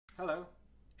Hello,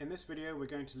 in this video we're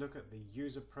going to look at the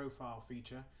user profile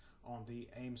feature on the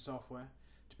AiM software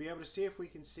to be able to see if we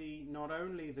can see not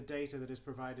only the data that is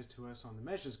provided to us on the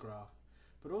measures graph,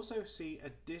 but also see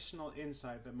additional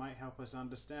insight that might help us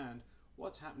understand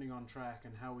what's happening on track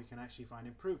and how we can actually find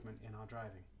improvement in our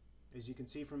driving. As you can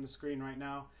see from the screen right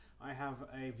now, I have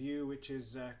a view which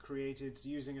is created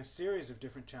using a series of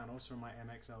different channels from my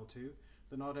MXL2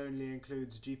 that not only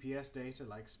includes GPS data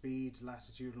like speed,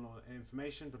 latitudinal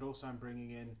information, but also I'm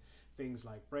bringing in things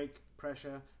like brake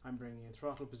pressure, I'm bringing in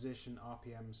throttle position,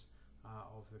 RPMs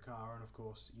of the car, and of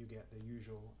course you get the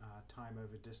usual time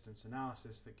over distance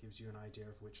analysis that gives you an idea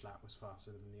of which lap was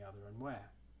faster than the other and where.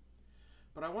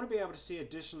 But I want to be able to see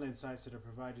additional insights that are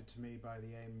provided to me by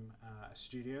the AiM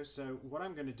Studio. So what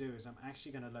I'm going to do is I'm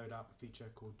actually going to load up a feature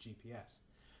called GPS.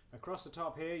 Across the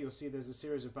top here you'll see there's a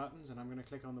series of buttons, and I'm going to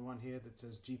click on the one here that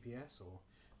says GPS or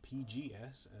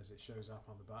PGS as it shows up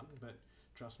on the button, but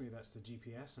trust me, that's the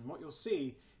GPS. And what you'll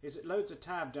see is it loads a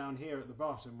tab down here at the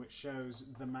bottom which shows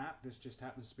the map. This just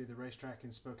happens to be the racetrack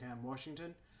in Spokane,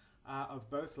 Washington, of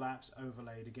both laps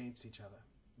overlaid against each other.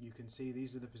 You can see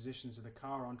these are the positions of the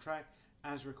car on track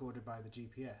as recorded by the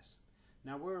GPS.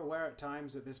 Now we're aware at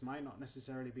times that this might not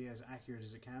necessarily be as accurate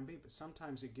as it can be, but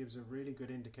sometimes it gives a really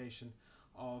good indication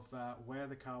of where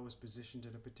the car was positioned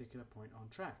at a particular point on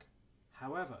track.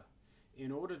 However, in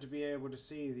order to be able to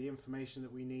see the information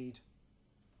that we need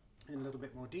in a little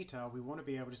bit more detail, we want to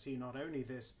be able to see not only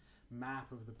this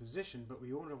map of the position, but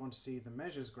we also want to see the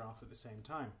measures graph at the same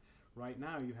time. Right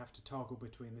now you have to toggle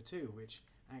between the two, which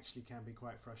actually can be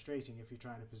quite frustrating if you're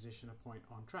trying to position a point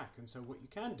on track. And so what you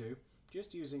can do,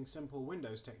 just using simple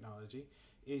Windows technology,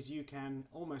 is you can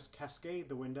almost cascade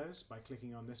the windows by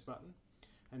clicking on this button.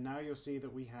 And now you'll see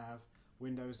that we have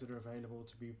windows that are available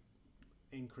to be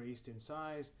increased in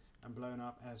size and blown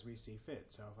up as we see fit.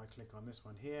 So if I click on this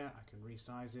one here, I can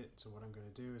resize it. So what I'm going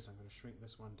to do is I'm going to shrink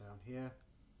this one down here.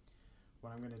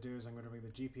 What I'm going to do is I'm going to bring the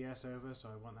GPS over, so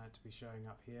I want that to be showing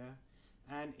up here.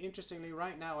 And interestingly,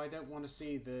 right now I don't want to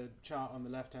see the chart on the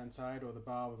left hand side or the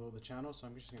bar with all the channels, so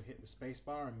I'm just going to hit the space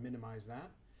bar and minimize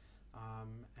that.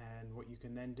 And what you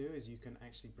can then do is you can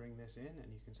actually bring this in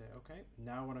and you can say, okay,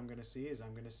 now what I'm going to see is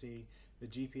I'm going to see the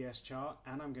GPS chart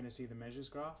and I'm going to see the measures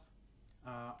graph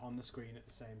on the screen at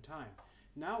the same time.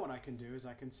 Now what I can do is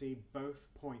I can see both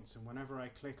points, and whenever I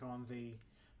click on the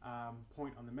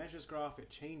point on the measures graph, it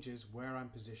changes where I'm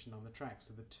positioned on the track.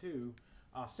 So the two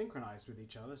are synchronized with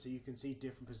each other, so you can see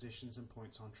different positions and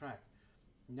points on track.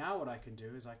 Now what I can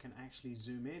do is I can actually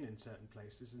zoom in certain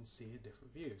places and see a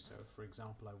different view. So for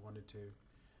example, I wanted to,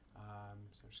 so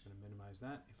I'm just going to minimize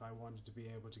that. If I wanted to be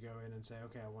able to go in and say,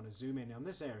 okay, I want to zoom in on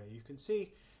this area, you can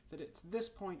see that it's this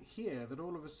point here that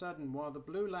all of a sudden, while the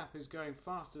blue lap is going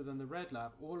faster than the red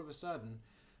lap, all of a sudden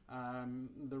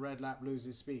the red lap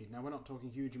loses speed. Now we're not talking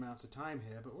huge amounts of time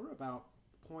here, but we're about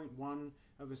 0.1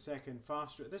 of a second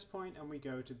faster at this point, and we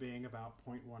go to being about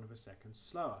 0.1 of a second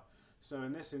slower. So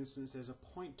in this instance there's a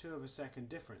 0.2 of a second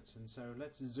difference, and so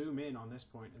let's zoom in on this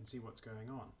point and see what's going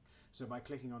on. So by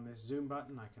clicking on this zoom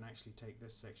button, I can actually take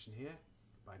this section here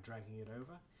by dragging it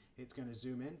over. It's going to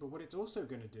zoom in, but what it's also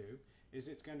going to do is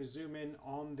it's going to zoom in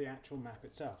on the actual map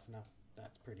itself. Now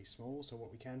that's pretty small, so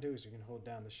what we can do is we can hold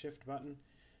down the shift button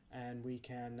and we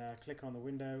can click on the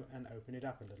window and open it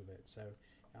up a little bit. So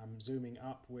I'm zooming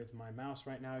up with my mouse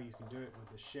right now. You can do it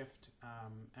with the shift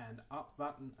and up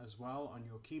button as well on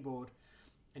your keyboard.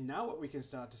 And now what we can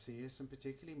start to see is some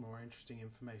particularly more interesting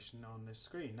information on this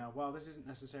screen. Now while this isn't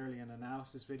necessarily an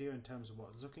analysis video in terms of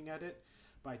what's looking at it,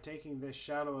 by taking this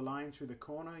shallower line through the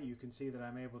corner, you can see that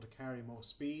I'm able to carry more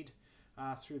speed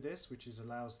through this, which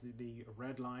allows the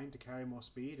red line to carry more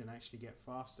speed and actually get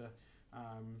faster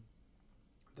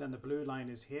than the blue line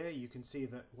is here. You can see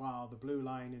that while the blue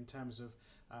line in terms of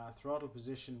throttle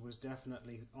position was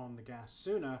definitely on the gas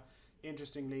sooner,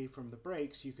 interestingly from the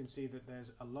brakes you can see that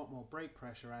there's a lot more brake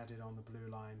pressure added on the blue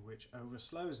line, which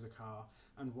overslows the car,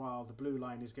 and while the blue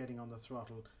line is getting on the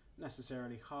throttle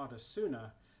necessarily harder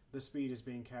sooner, the speed is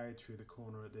being carried through the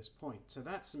corner at this point. So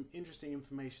that's some interesting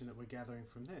information that we're gathering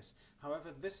from this. However,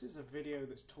 this is a video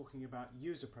that's talking about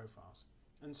user profiles.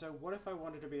 And so what if I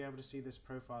wanted to be able to see this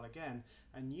profile again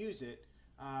and use it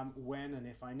when and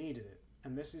if I needed it?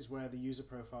 And this is where the user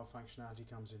profile functionality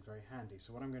comes in very handy.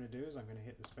 So what I'm going to do is I'm going to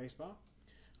hit the spacebar.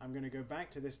 I'm going to go back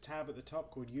to this tab at the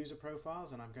top called User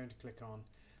Profiles, and I'm going to click on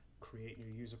Create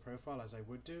New User Profile as I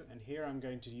would do. And here I'm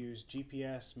going to use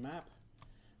GPS Map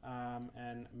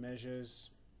and Measures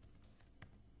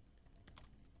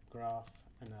Graph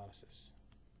Analysis.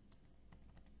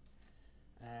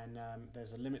 And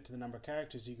there's a limit to the number of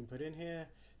characters you can put in here.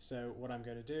 So what I'm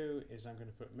going to do is I'm going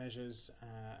to put measures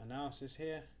analysis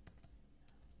here,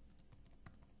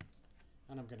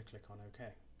 and I'm going to click on OK.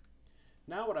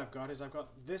 Now what I've got is I've got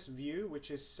this view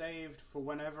which is saved for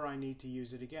whenever I need to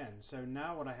use it again. So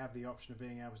now what I have the option of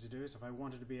being able to do is if I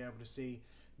wanted to be able to see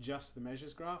just the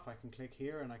measures graph, I can click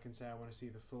here and I can say I want to see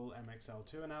the full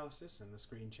MXL2 analysis, and the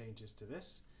screen changes to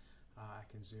this. I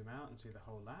can zoom out and see the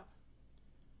whole lap,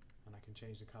 and I can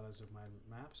change the colors of my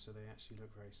maps so they actually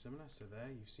look very similar. So there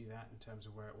you see that in terms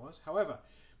of where it was. However,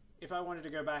 if I wanted to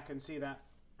go back and see that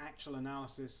actual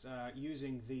analysis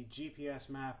using the GPS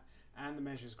map and the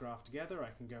measures graph together,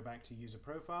 I can go back to user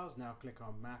profiles, now click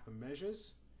on map and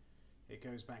measures. It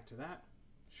goes back to that,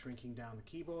 shrinking down the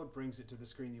keyboard brings it to the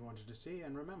screen you wanted to see.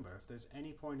 And remember, if there's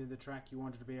any point in the track you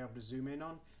wanted to be able to zoom in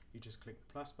on, you just click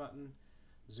the plus button,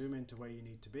 zoom into where you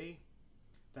need to be.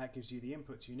 That gives you the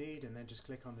inputs you need, and then just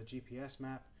click on the GPS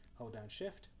map, hold down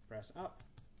shift, press up,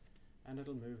 and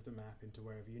it'll move the map into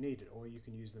wherever you need it, or you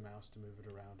can use the mouse to move it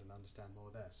around and understand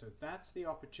more there. So that's the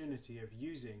opportunity of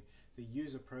using the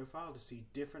user profile to see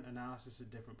different analysis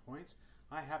at different points.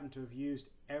 I happen to have used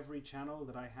every channel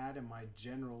that I had in my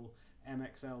general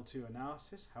MXL2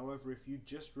 analysis. However, if you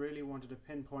just really wanted to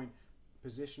pinpoint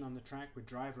position on the track with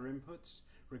driver inputs,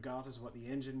 regardless of what the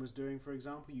engine was doing, for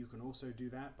example, you can also do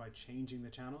that by changing the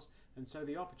channels. And so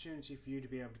the opportunity for you to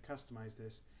be able to customize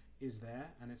this is there,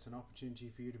 and it's an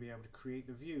opportunity for you to be able to create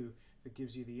the view that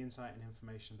gives you the insight and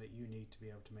information that you need to be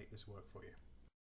able to make this work for you.